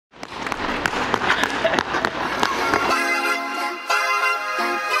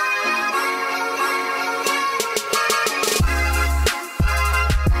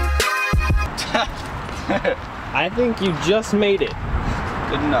I think you just made it.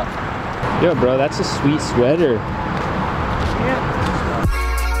 Good enough. Yo, bro, that's a sweet sweater. Yeah.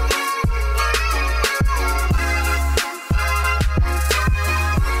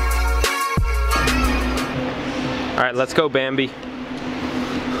 All right, let's go, Bambi.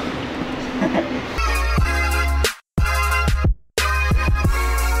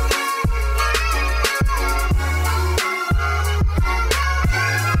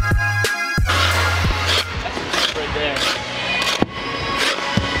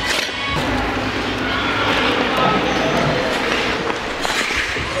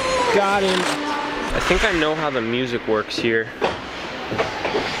 Got him. I think I know how the music works here.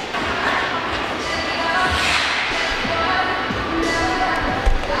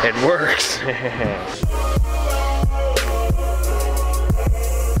 It works.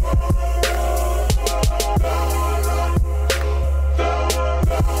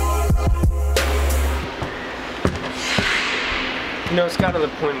 You know, it's got to the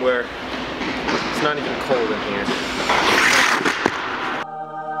point where it's not even cold in here.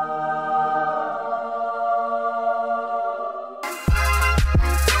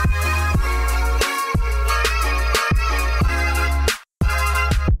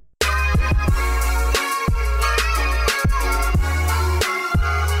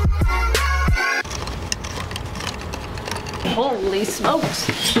 Holy smokes.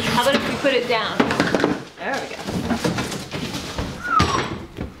 How about if we put it down? There we go.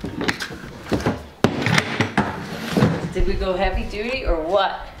 Did we go heavy duty or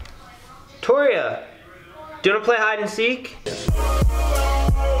what? Toria, do you want to play hide and seek?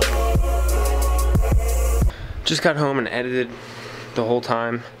 Just got home and edited the whole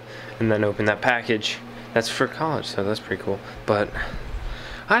time and then opened that package. That's for college, so that's pretty cool. But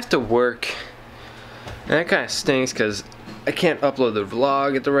I have to work and that kind of stinks because I can't upload the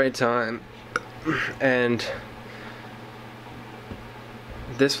vlog at the right time, and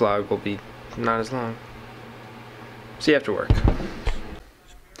this vlog will be not as long. See you after work.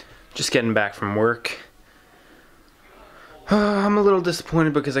 Just getting back from work. I'm a little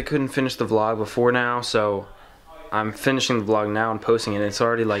disappointed because I couldn't finish the vlog before now, so I'm finishing the vlog now and posting it. It's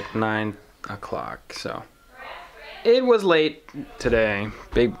already like 9 o'clock, so it was late today.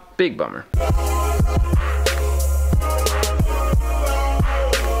 Big bummer.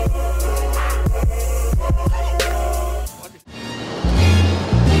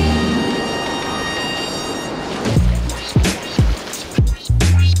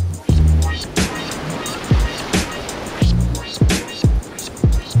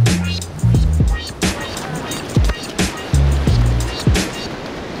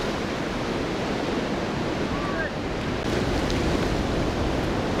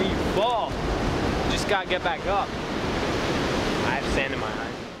 When you fall, you just gotta get back up. I have sand in my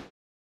eyes.